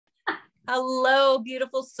Hello,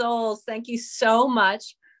 beautiful souls. Thank you so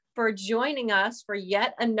much for joining us for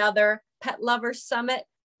yet another Pet Lover Summit,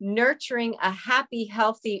 nurturing a happy,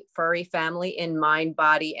 healthy, furry family in mind,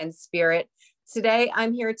 body, and spirit. Today,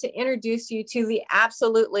 I'm here to introduce you to the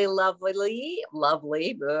absolutely lovely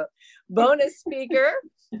bonus speaker.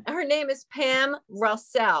 Her name is Pam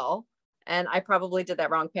Roussell. And I probably did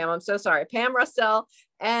that wrong, Pam. I'm so sorry. Pam Roussell.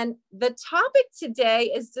 And the topic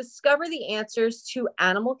today is discover the answers to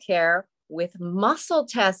animal care with muscle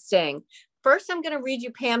testing. First, I'm going to read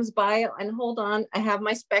you Pam's bio, and hold on. I have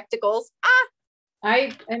my spectacles.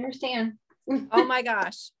 I understand. Oh my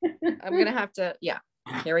gosh. I'm going to have to, yeah.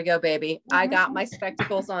 Here we go, baby. I got my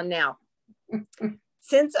spectacles on now.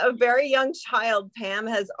 Since a very young child, Pam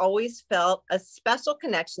has always felt a special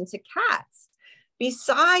connection to cats.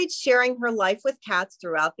 Besides sharing her life with cats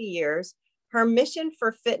throughout the years, her mission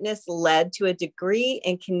for fitness led to a degree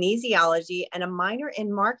in kinesiology and a minor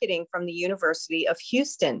in marketing from the University of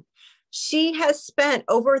Houston. She has spent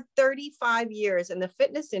over 35 years in the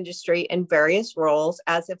fitness industry in various roles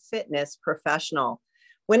as a fitness professional.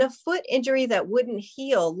 When a foot injury that wouldn't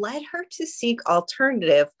heal led her to seek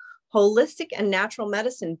alternative, holistic, and natural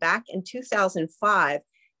medicine back in 2005,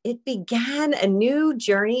 it began a new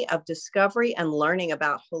journey of discovery and learning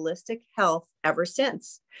about holistic health ever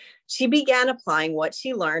since. She began applying what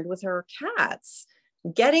she learned with her cats,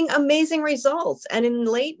 getting amazing results. And in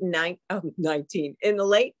late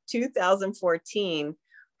 2014,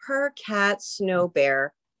 her cat Snowbear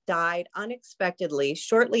died unexpectedly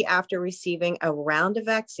shortly after receiving a round of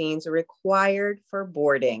vaccines required for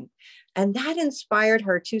boarding. And that inspired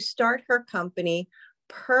her to start her company,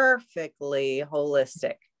 Purrrfectly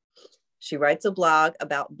Holistic. She writes a blog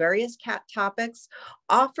about various cat topics,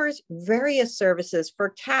 offers various services for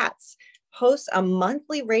cats, hosts a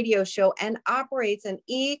monthly radio show, and operates an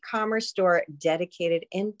e-commerce store dedicated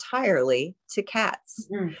entirely to cats.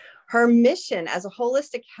 Mm-hmm. Her mission as a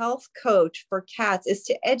holistic health coach for cats is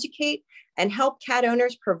to educate and help cat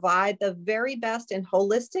owners provide the very best in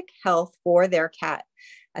holistic health for their cat.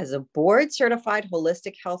 As a board-certified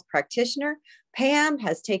holistic health practitioner, Pam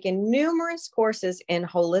has taken numerous courses in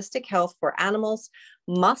holistic health for animals,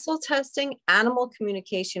 muscle testing, animal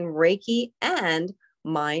communication, Reiki, and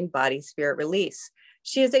mind, body, spirit release.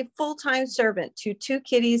 She is a full-time servant to two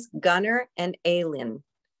kitties, Gunner and Aylen.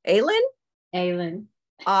 Aylen? Aylen.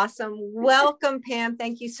 Awesome. Welcome, Pam.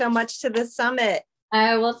 Thank you so much to the summit.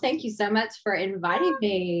 Well, thank you so much for inviting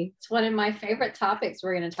me. It's one of my favorite topics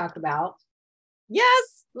we're going to talk about.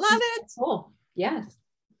 Yes, love it. Cool. Yes.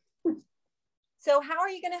 So how are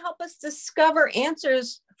you going to help us discover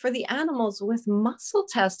answers for the animals with muscle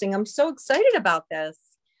testing? I'm so excited about this.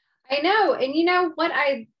 I know. And you know what?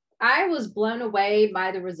 I was blown away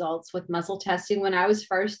by the results with muscle testing when I was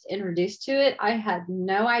first introduced to it. I had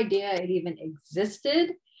no idea it even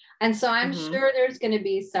existed. And so I'm sure there's going to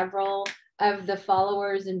be several of the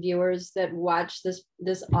followers and viewers that watch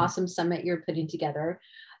this awesome summit you're putting together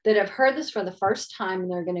that have heard this for the first time, and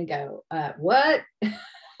they're going to go, what?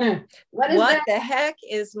 What the heck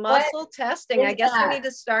is muscle testing? I guess we need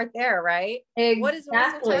to start there, right? Exactly. What is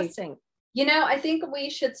muscle testing? You know, I think we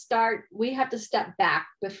have to step back.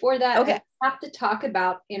 Before that, okay. I have to talk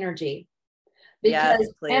about energy.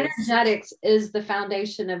 Because energetics is the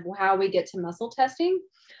foundation of how we get to muscle testing.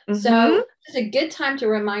 So it's a good time to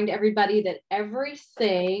remind everybody that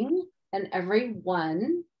everything and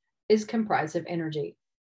everyone is comprised of energy.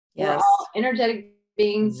 Yes. We're all energetic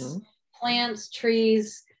beings, plants,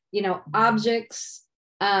 trees, objects,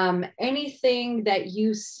 anything that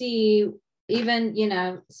you see,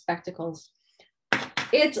 even, spectacles.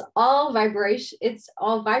 It's all vibration. It's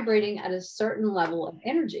all vibrating at a certain level of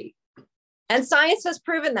energy. And science has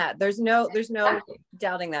proven that. There's no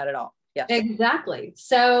doubting that at all. Yes. Exactly.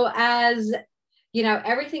 So as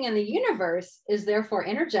everything in the universe is therefore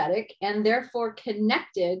energetic and therefore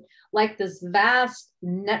connected like this vast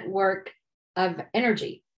network of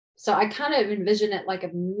energy. So I kind of envision it like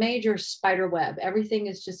a major spider web. Everything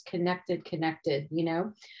is just connected,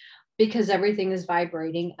 because everything is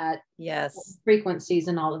vibrating at frequencies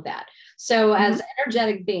and all of that. So as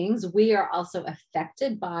energetic beings, we are also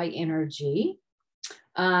affected by energy.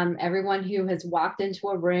 Everyone who has walked into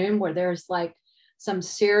a room where there's like some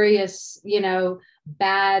serious,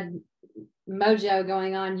 bad mojo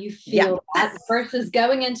going on, you feel that versus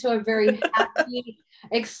going into a very happy,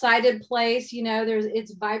 excited place,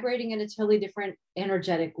 it's vibrating at a totally different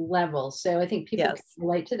energetic level. So I think people can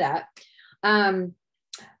relate to that.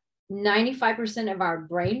 95% of our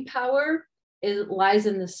brain power lies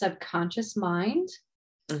in the subconscious mind.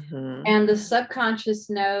 And the subconscious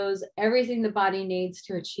knows everything the body needs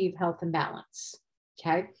to achieve health and balance.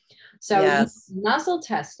 Okay. So Yes. muscle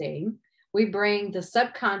testing, we bring the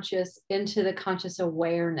subconscious into the conscious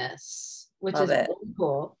awareness, which Love is it. really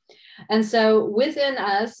cool. And so within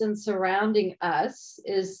us and surrounding us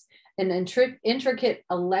is an intricate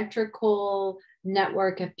electrical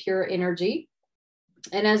network of pure energy.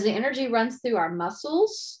 And as the energy runs through our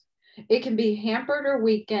muscles, it can be hampered or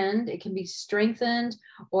weakened. It can be strengthened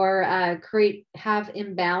or have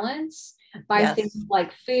imbalance by things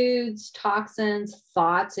like foods, toxins,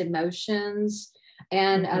 thoughts, emotions,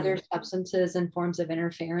 and other substances and forms of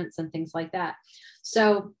interference and things like that.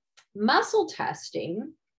 So muscle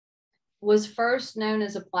testing was first known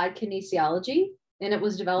as applied kinesiology, and it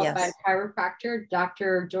was developed by a chiropractor,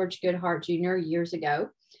 Dr. George Goodhart Jr., years ago.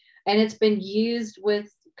 And it's been used with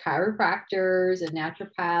chiropractors and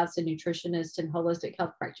naturopaths and nutritionists and holistic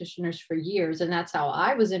health practitioners for years. And that's how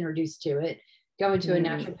I was introduced to it, going to a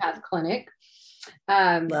naturopath clinic.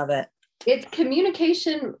 Love it. It's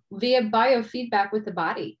communication via biofeedback with the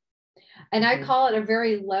body. And I call it a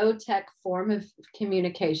very low-tech form of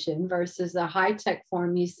communication versus the high-tech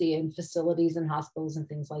form you see in facilities and hospitals and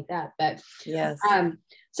things like that. But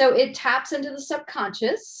so it taps into the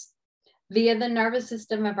subconscious via the nervous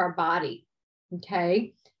system of our body.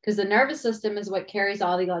 Okay. Because the nervous system is what carries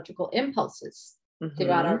all the electrical impulses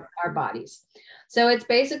throughout our bodies. So it's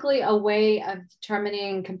basically a way of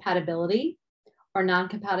determining compatibility or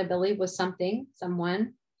non-compatibility with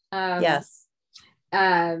someone.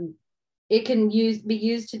 It can be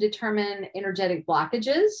used to determine energetic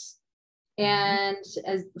blockages and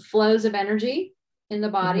as flows of energy in the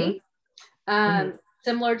body.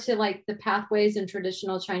 Similar to like the pathways in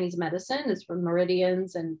traditional Chinese medicine, is from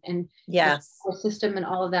meridians and the system and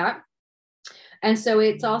all of that. And so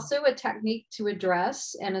it's also a technique to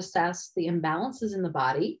address and assess the imbalances in the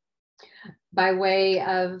body by way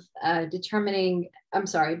of determining,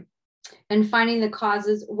 and finding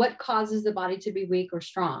what causes the body to be weak or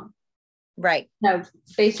strong. Right. So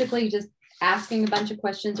basically just asking a bunch of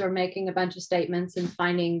questions or making a bunch of statements and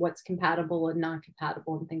finding what's compatible and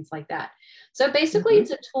non-compatible and things like that. So basically it's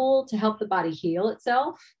a tool to help the body heal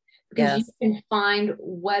itself, because you can find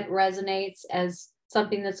what resonates as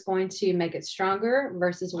something that's going to make it stronger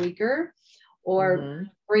versus weaker, or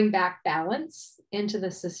bring back balance into the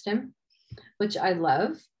system, which I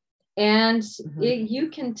love. And you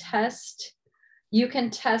can test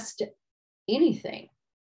anything.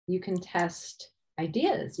 You can test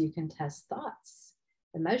ideas, you can test thoughts,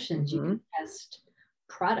 emotions, you can test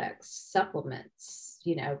products, supplements,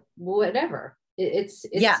 whatever. It's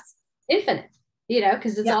infinite,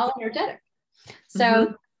 because it's all energetic.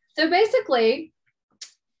 So basically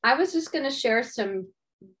I was just going to share some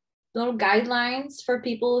little guidelines for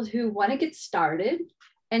people who want to get started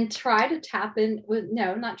and try to tap in with,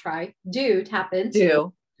 tap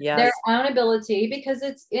into their own ability, because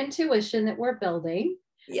it's intuition that we're building.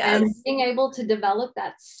 And being able to develop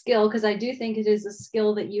that skill, because I do think it is a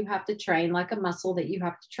skill that you have to train, like a muscle that you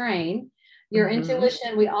have to train. Your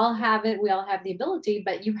intuition, we all have it. We all have the ability,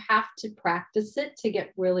 but you have to practice it to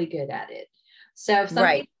get really good at it. So if some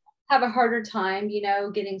people have a harder time,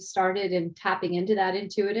 getting started and tapping into that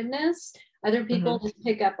intuitiveness, other people just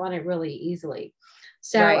pick up on it really easily.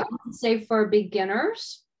 So I would say for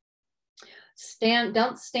beginners,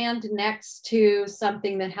 don't stand next to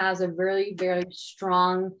something that has a very, very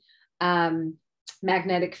strong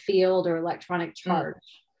magnetic field or electronic charge,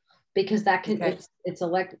 because that can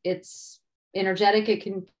it's energetic. It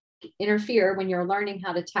can interfere when you're learning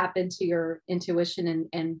how to tap into your intuition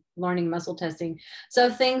and learning muscle testing.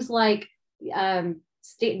 So things like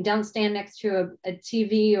don't stand next to a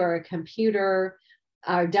TV or a computer.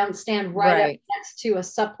 Don't stand right up next to a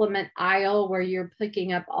supplement aisle where you're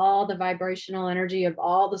picking up all the vibrational energy of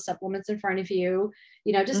all the supplements in front of you.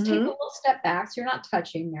 Just take a little step back so you're not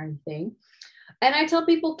touching anything. And I tell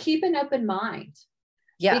people, keep an open mind.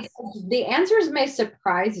 Because the answers may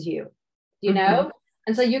surprise you,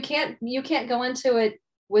 and so you can't go into it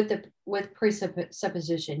with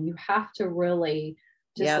presupposition. You have to really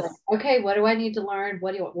just okay, what do I need to learn?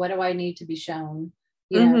 What do I need to be shown?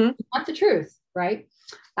 You want the truth, right?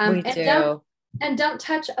 We do. Don't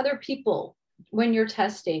touch other people when you're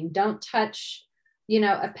testing. Don't touch,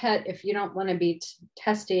 a pet if you don't want to be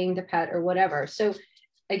testing the pet or whatever. So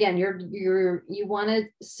again, you want to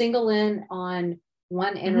single in on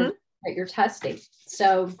one energy that you're testing.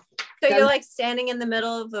 So you're like standing in the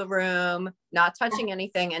middle of the room, not touching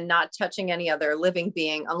anything and not touching any other living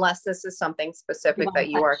being, unless this is something specific that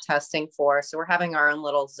you are testing for. So we're having our own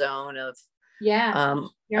little zone of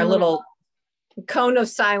our little cone of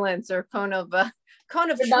silence or cone of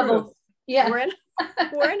truth. Bubble.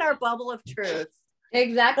 We're in our bubble of truth.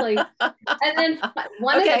 Exactly. And then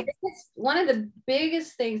Okay. one of the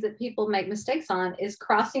biggest things that people make mistakes on is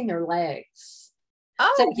crossing their legs. So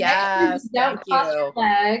Oh, make sure you yes. don't Thank cross your you.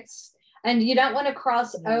 legs, and you don't want to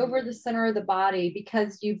cross Mm. over the center of the body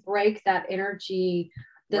because you break that energy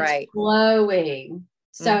that's Right. flowing.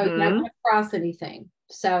 So you don't Mm-hmm. want to cross anything.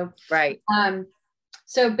 So Right.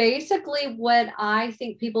 so basically what I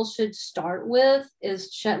think people should start with is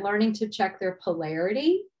learning to check their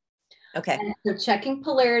polarity. Okay. And so checking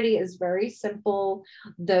polarity is very simple.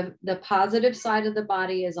 The positive side of the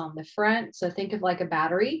body is on the front. So think of like a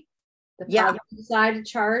battery. The Yeah. positive side of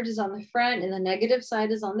charge is on the front and the negative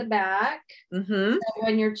side is on the back. Mm-hmm. So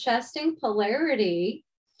when you're testing polarity,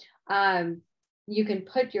 you can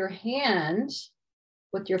put your hand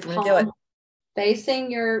with your I'm gonna do it. palm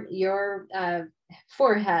facing your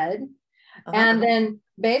forehead. Uh-huh. And then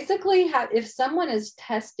basically if someone is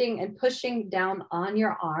testing and pushing down on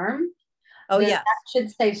your arm, Oh, then yes. that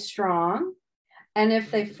should stay strong. And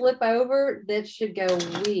if they flip over, that should go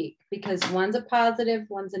weak because one's a positive,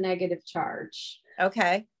 one's a negative charge.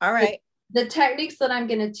 Okay. All right. The techniques that I'm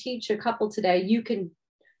going to teach a couple today, you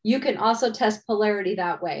can also test polarity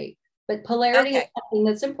that way. But polarity is something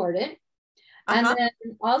that's important. And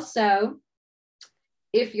then also,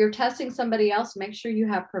 if you're testing somebody else, make sure you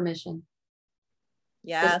have permission.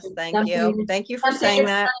 Yes. Thank you. Thank you for saying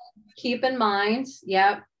that. Keep in mind.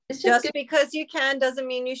 Yep. It's Just because you can doesn't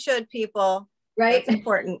mean you should, people. Right. That's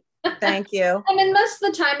important. Thank you. I mean, most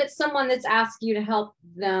of the time it's someone that's asked you to help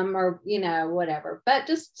them or, whatever, but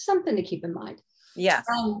just something to keep in mind. Yes.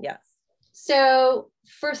 Yes. So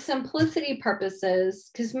for simplicity purposes,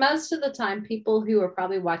 because most of the time people who are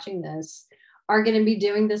probably watching this are going to be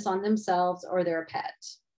doing this on themselves or their pet.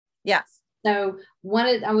 Yes. So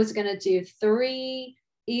I was going to do 3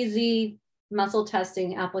 easy muscle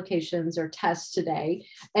testing applications or tests today.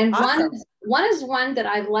 And awesome. one is one that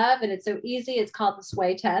I love and it's so easy. It's called the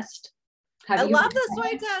sway test. I love the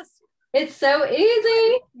sway test. It's so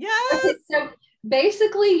easy. Yes. So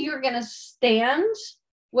basically you're going to stand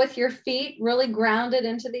with your feet really grounded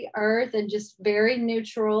into the earth and just very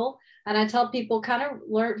neutral. And I tell people kind of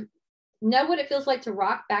know what it feels like to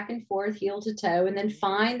rock back and forth, heel to toe, and then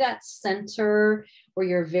find that center where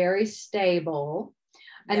you're very stable.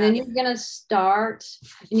 And then you're going to start,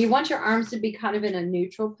 and you want your arms to be kind of in a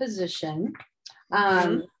neutral position.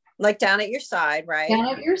 Like down at your side, right? Down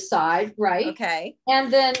at your side, right. Okay.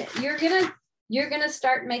 And then you're going to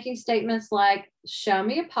start making statements like, show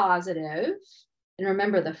me a positive. And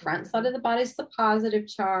remember, the front side of the body is the positive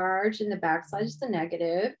charge and the back side is the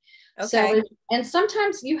negative. Okay. So, and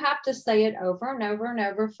sometimes you have to say it over and over and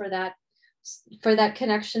over for that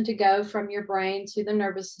connection to go from your brain to the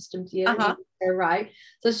nervous system to the right.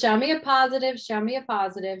 So show me a positive, show me a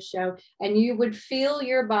positive, and you would feel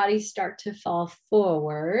your body start to fall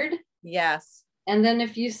forward. Yes. And then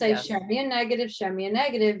if you say, show me a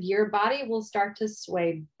negative, your body will start to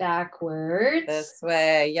sway backwards. This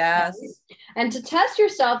way, yes. And to test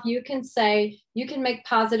yourself, you can make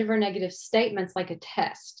positive or negative statements like a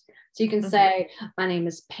test. So you can say, my name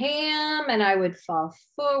is Pam, and I would fall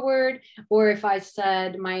forward. Or if I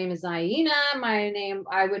said, my name is Iena,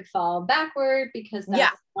 I would fall backward because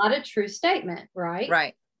that's not a true statement, right?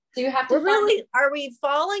 Right. So you have to are we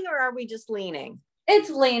falling or are we just leaning? It's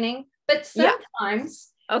leaning, but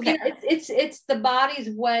sometimes it's the body's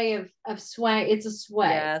way of sway. It's a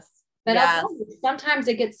sway. Yes. But I'll tell you, sometimes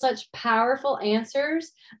it gets such powerful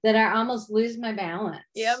answers that I almost lose my balance.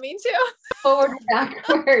 Yeah, me too. Forward and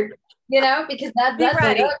backward, because that's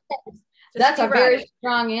ready. That's a very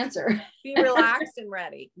strong answer. Be relaxed and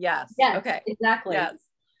ready. Yes. Yes. Okay. Exactly. Yes.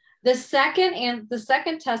 The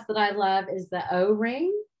second test that I love is the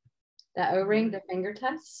O-ring. The O-ring, the finger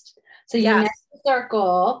test. So you make a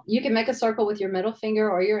circle. You can make a circle with your middle finger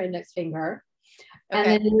or your index finger.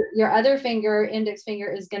 Okay. And then your other index finger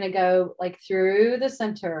is going to go like through the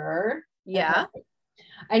center. Yeah. Okay.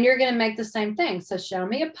 And you're going to make the same thing. So show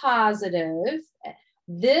me a positive.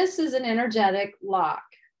 This is an energetic lock.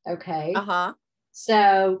 Okay.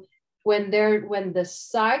 So when the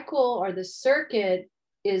cycle or the circuit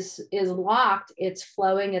is locked, it's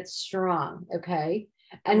flowing, it's strong. Okay.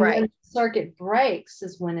 And when the circuit breaks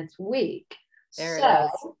is when it's weak. There it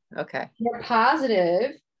is. Okay. Your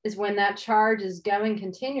positive is when that charge is going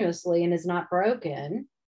continuously and is not broken.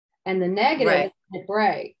 And the negative is when it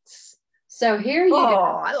breaks. So here you go.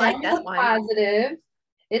 I like that one. Positive.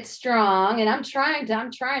 It's strong. And I'm trying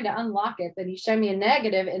to unlock it, but you show me a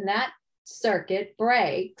negative and that circuit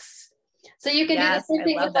breaks. So you can do the same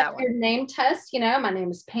thing with like your name test. My name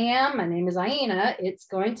is Pam. My name is Iena. It's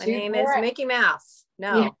going to My name is Mickey Mouse.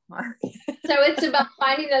 No. Yeah. So it's about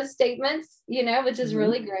finding those statements, you know, which is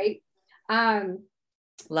really great.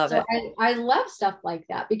 Love it. I love stuff like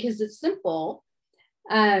that because it's simple.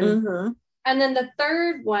 And then the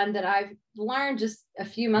third one that I've learned just a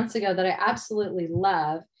few months ago that I absolutely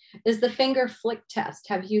love is the finger flick test.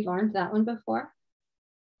 Have you learned that one before?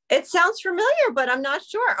 It sounds familiar, but I'm not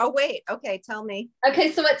sure. Oh, wait. Okay. Tell me.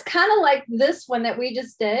 Okay. So it's kind of like this one that we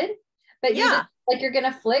just did, but you just, like you're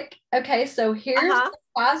going to flick. Okay. So here's the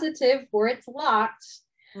positive where it's locked.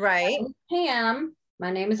 Right. Pam,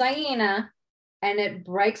 my name is Iena, and it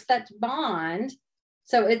breaks that bond.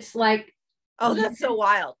 So it's like, oh, that's so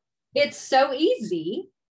wild. It's so easy.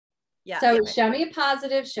 Yeah. So show me a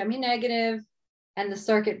positive, show me negative, and the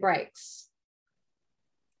circuit breaks.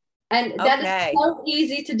 And that is so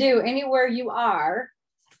easy to do anywhere you are.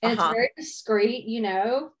 And it's very discreet, you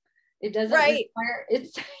know. It doesn't require,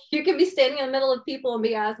 you can be standing in the middle of people and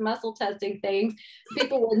be asked muscle testing things.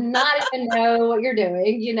 People will not even know what you're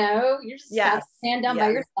doing, you know. You're just stand down by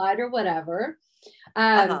your side or whatever.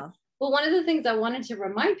 Well, one of the things I wanted to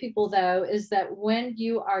remind people, though, is that when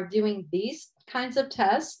you are doing these kinds of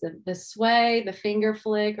tests, the sway, the finger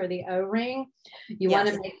flick, or the O-ring, you want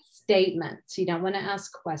to make statements. You don't want to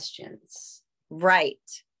ask questions. Right.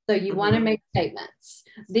 So you want to make statements.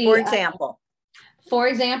 For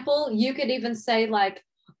example, you could even say, like,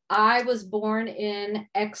 I was born in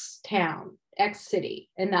X town, X city,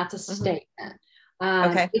 and that's a statement.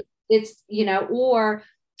 It's, you know, or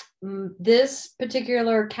this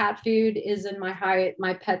particular cat food is in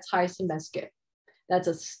my pet's highest and best good. That's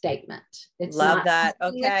a statement. It's love that.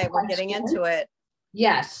 Okay, we're getting into it.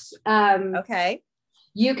 Yes. Okay.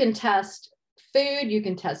 You can test food, you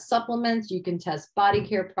can test supplements, you can test body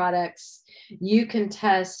care products, you can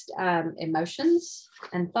test emotions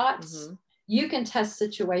and thoughts. You can test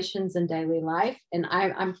situations in daily life. And I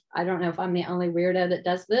don't know if I'm the only weirdo that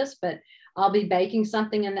does this, but I'll be baking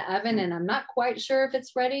something in the oven and I'm not quite sure if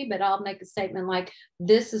it's ready, but I'll make a statement like,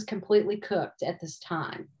 this is completely cooked at this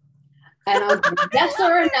time. And I'll go, yes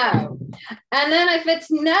or no. And then if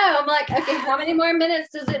it's no, I'm like, okay, how many more minutes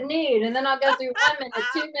does it need? And then I'll go through 1 minute,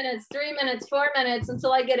 2 minutes, 3 minutes, 4 minutes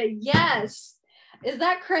until I get a yes. Is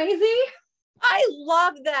that crazy? I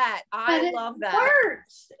love that. I love that.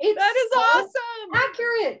 Works. That is awesome.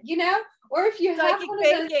 Accurate, you know? Or if you have one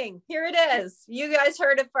baking, of those, here it is. You guys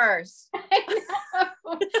heard it first. I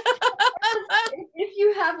know. If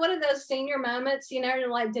you have one of those senior moments, you know, you're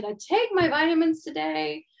like, did I take my vitamins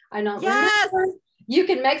today? I don't remember. You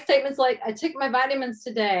can make statements like, I took my vitamins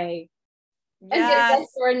today. And get a yes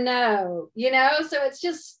or no, you know? So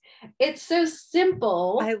it's so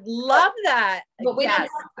simple. I love that. But we don't have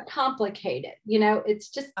to complicate it, you know? It's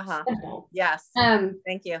just simple. Yes.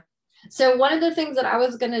 Thank you. So one of the things that I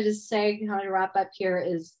was going to just say, kind of wrap up here,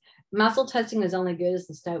 is muscle testing is only good as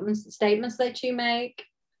the statements that you make.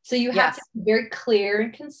 So you have to be very clear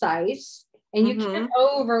and concise, and you can't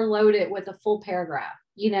overload it with a full paragraph,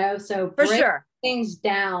 you know? So break things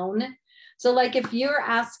down. So like if you're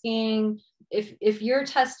asking, if you're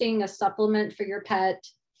testing a supplement for your pet,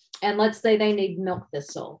 and let's say they need milk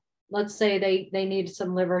thistle, let's say they need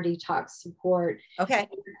some liver detox support. Okay.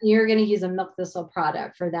 You're going to use a milk thistle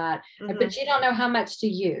product for that, but you don't know how much to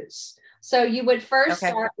use. So you would first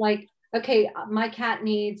start like, okay, my cat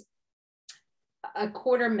needs a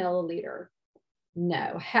 1/4 milliliter.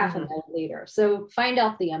 No, half a milliliter. So find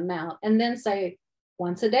out the amount and then say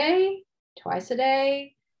once a day, twice a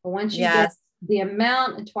day. But once you get the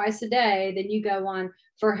amount and twice a day, then you go on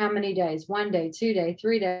for how many days? 1 day, 2 days,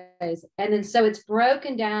 3 days. And then so it's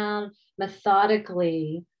broken down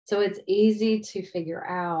methodically. So it's easy to figure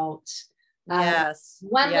out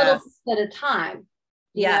one little piece at a time.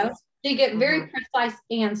 You know? So you get very precise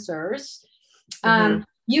answers.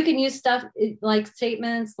 You can use stuff like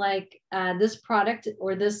statements like this product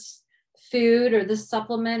or this food or this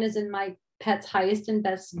supplement is in my pet's highest and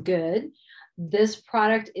best good. This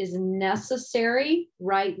product is necessary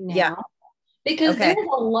right now because there's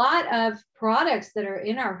a lot of products that are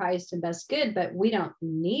in our highest and best good, but we don't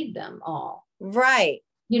need them all. Right.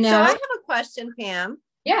 You know, so I have a question, Pam.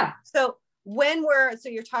 Yeah. So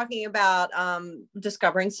you're talking about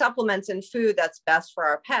discovering supplements and food that's best for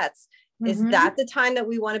our pets. Is that the time that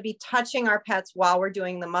we want to be touching our pets while we're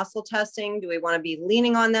doing the muscle testing? Do we want to be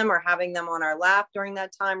leaning on them or having them on our lap during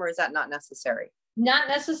that time, or is that not necessary? Not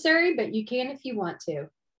necessary, but you can if you want to.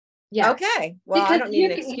 Yeah. Okay. Well, because I don't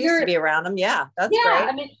need an excuse to be around them. Yeah, that's great.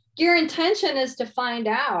 I mean, your intention is to find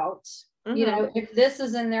out, you know, if this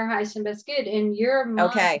is in their highest and best good, and your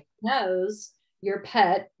mind knows your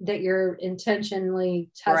pet that you're intentionally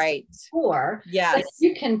testing for. Yes. But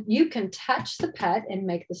you can touch the pet and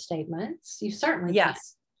make the statements. You certainly can.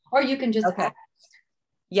 or you can just Okay. ask.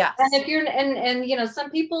 Yes. And if you're, and you know, some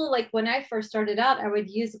people, like when I first started out, I would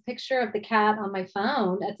use a picture of the cat on my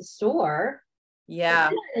phone at the store.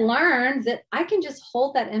 Yeah. I learned that I can just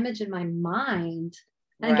hold that image in my mind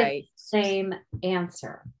and get the same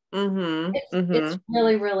answer. It's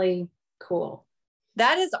really, really cool.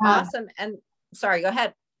 That is awesome. And sorry, go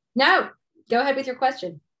ahead. No, go ahead with your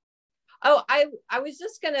question. Oh, I was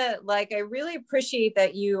just gonna, like, I really appreciate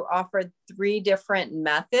that you offered 3 different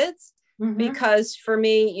methods. Because for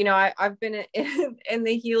me, you know, I've been in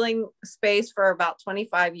the healing space for about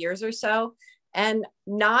 25 years or so. And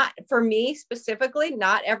not for me specifically,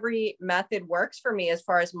 not every method works for me as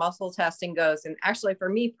far as muscle testing goes. And actually, for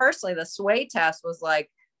me personally, the sway test was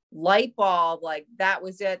like light bulb, like that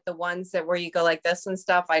was it. The ones that where you go like this and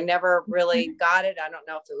stuff, I never really got it. I don't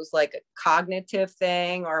know if it was like a cognitive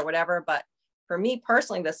thing or whatever, but for me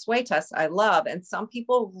personally, the sway test I love. And some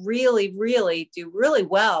people really, really do really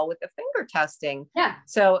well with the finger testing. Yeah.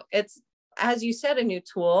 So it's, as you said, a new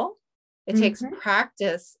tool. It takes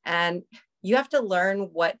practice, and you have to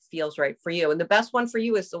learn what feels right for you. And the best one for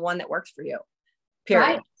you is the one that works for you.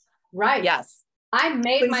 Period. Right. Yes. I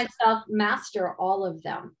made myself master all of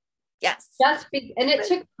them. Yes. And it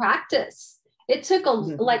took practice. It took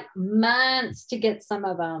like months to get some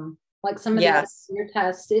of them. Like some of the other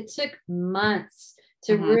tests, it took months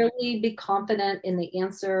to really be confident in the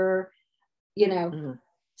answer, you know.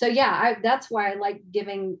 So yeah, that's why I like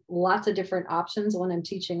giving lots of different options when I'm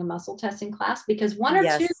teaching a muscle testing class, because one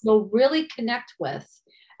or two you'll really connect with,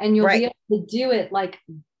 and you'll be able to do it like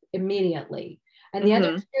immediately. And the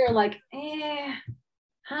other two are like, I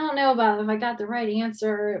don't know about if I got the right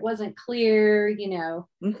answer. It wasn't clear, you know.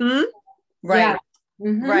 Right. Yeah.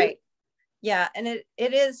 Right. Yeah. And it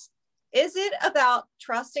is it about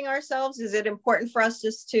trusting ourselves? Is it important for us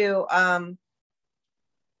just to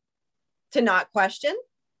not question?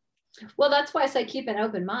 Well, that's why I say keep an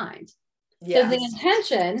open mind. Because the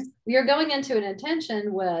intention, you're going into an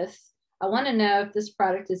intention with, I want to know if this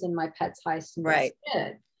product is in my pet's highest and best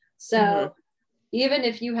good. So even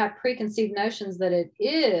if you have preconceived notions that it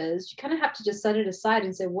is, you kind of have to just set it aside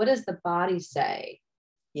and say, what does the body say?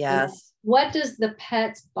 Yes. You know, what does the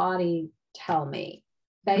pet's body tell me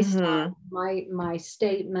based on my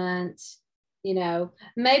statement? You know,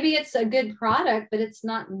 maybe it's a good product, but it's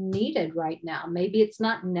not needed right now. Maybe it's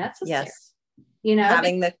not necessary. You know,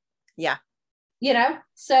 having you know,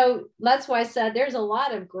 so that's why I said there's a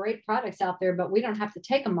lot of great products out there, but we don't have to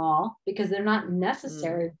take them all because they're not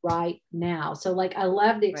necessary right now. So like, I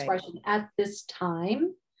love the expression at this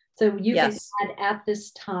time. So you can add at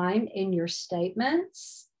this time in your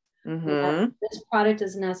statements. You know, this product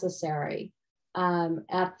is necessary.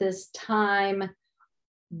 At this time,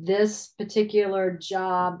 this particular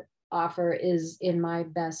job offer is in my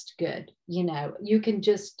best good. You know, you can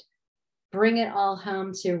just bring it all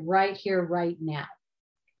home to right here, right now.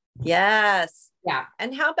 Yes. Yeah.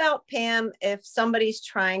 And how about, Pam, if somebody's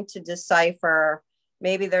trying to decipher,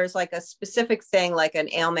 maybe there's like a specific thing, like an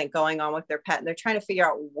ailment going on with their pet, and they're trying to figure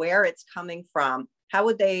out where it's coming from. How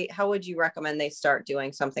would you recommend they start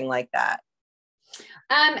doing something like that?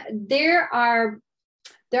 There are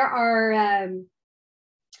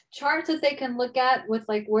charts that they can look at with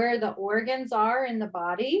like where the organs are in the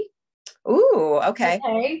body. Ooh,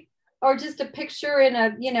 okay. Or just a picture in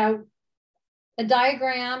a, you know, a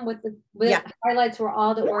diagram with highlights where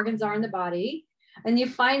all the organs are in the body. And you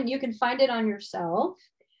can find it on yourself,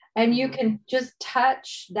 and you can just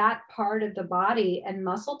touch that part of the body and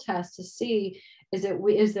muscle test to see, is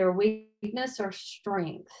there weakness or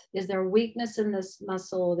strength? Is there weakness in this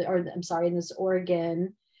muscle, or I'm sorry, in this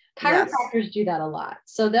organ? Chiropractors do that a lot.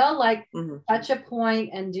 So they'll like touch a point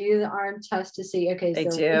and do the arm test to see, okay,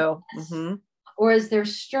 is there weakness? Or is there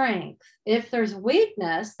strength? If there's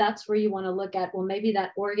weakness, that's where you want to look at, well, maybe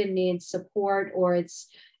that organ needs support, or it's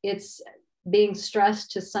being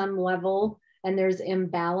stressed to some level and there's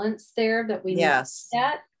imbalance there that we need to look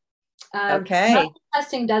at. Muscle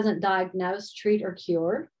testing doesn't diagnose, treat, or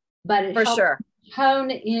cure, but it helps hone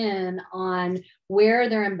in on where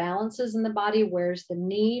there are imbalances in the body, where's the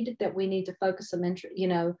need that we need to focus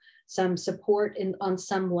some support on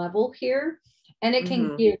some level here. And it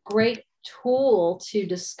can be a great tool to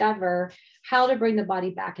discover how to bring the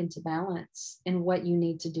body back into balance and what you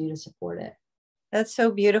need to do to support it. That's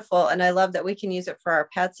so beautiful. And I love that we can use it for our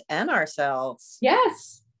pets and ourselves.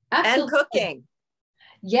 Yes, absolutely. And cooking.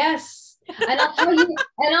 Yes. And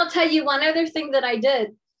I'll tell you one other thing that I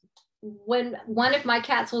did. When one of my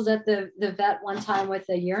cats was at the vet one time with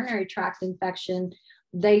a urinary tract infection,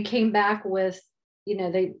 they came back with, you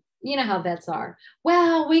know, you know how vets are.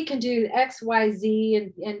 Well, we can do X, Y,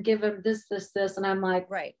 Z and give them this. And I'm like,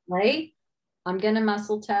 Right. right. I'm going to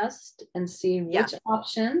muscle test and see which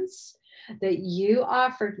options that you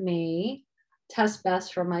offered me test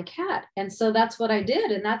best for my cat. And so that's what I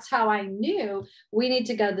did. And that's how I knew we need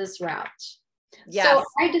to go this route. Yes. So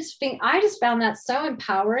I just found that so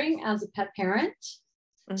empowering as a pet parent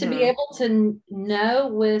to be able to know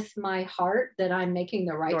with my heart that I'm making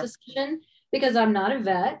the right decision, because I'm not a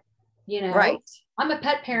vet, you know, right. I'm a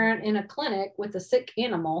pet parent in a clinic with a sick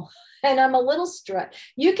animal, and I'm a little stressed.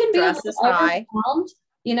 You can be a little overwhelmed,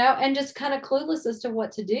 you know, and just kind of clueless as to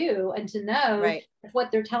what to do, and to know if what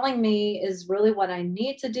they're telling me is really what I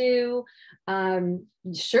need to do.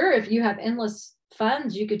 Sure, if you have endless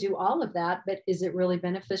funds, you could do all of that, but is it really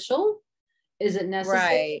beneficial? Is it necessary?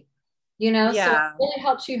 Right. You know, so it really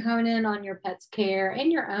helps you hone in on your pet's care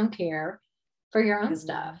and your own care for your own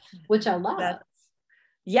stuff, which I love.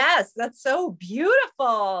 Yes, that's so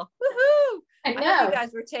beautiful. Woohoo! I know. I hope you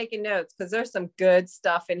guys were taking notes, because there's some good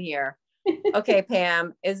stuff in here. Okay,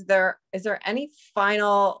 Pam, is there any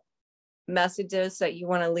final messages that you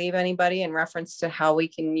want to leave anybody in reference to how we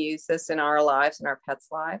can use this in our lives and our pets'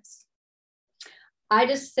 lives? I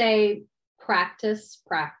just say practice,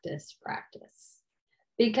 practice, practice.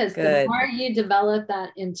 Because the more you develop that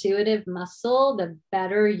intuitive muscle, the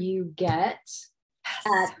better you get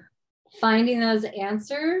at finding those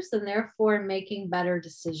answers, and therefore making better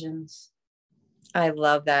decisions. I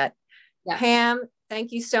love that. Yeah. Pam,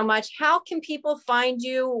 thank you so much. How can people find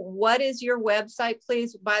you? What is your website,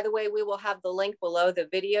 please? By the way, we will have the link below the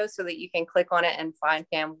video so that you can click on it and find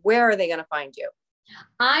Pam. Where are they going to find you?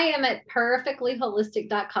 I am at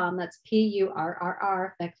purrrfectlyholistic.com. That's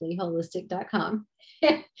Purrrfectlyholistic.com.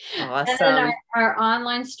 Awesome. And our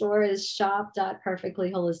online store is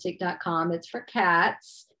shop.purrrfectlyholistic.com. It's for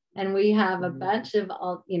cats. And we have a bunch of,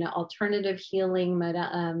 alternative healing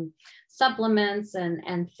supplements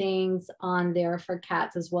and things on there for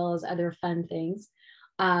cats, as well as other fun things,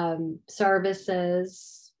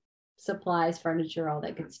 services, supplies, furniture, all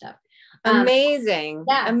that good stuff. Amazing.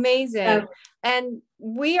 Amazing. And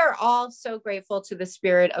we are all so grateful to the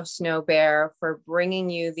spirit of Snowbear for bringing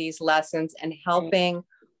you these lessons and helping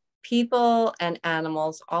people and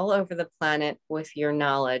animals all over the planet with your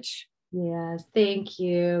knowledge. Yes, thank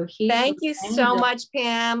you. Thank you so much,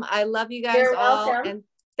 Pam. I love you guys all. Welcome. And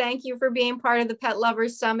thank you for being part of the Pet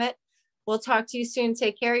Lovers Summit. We'll talk to you soon.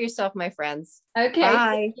 Take care of yourself, my friends. Okay.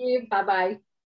 Bye. Thank you. Bye-bye.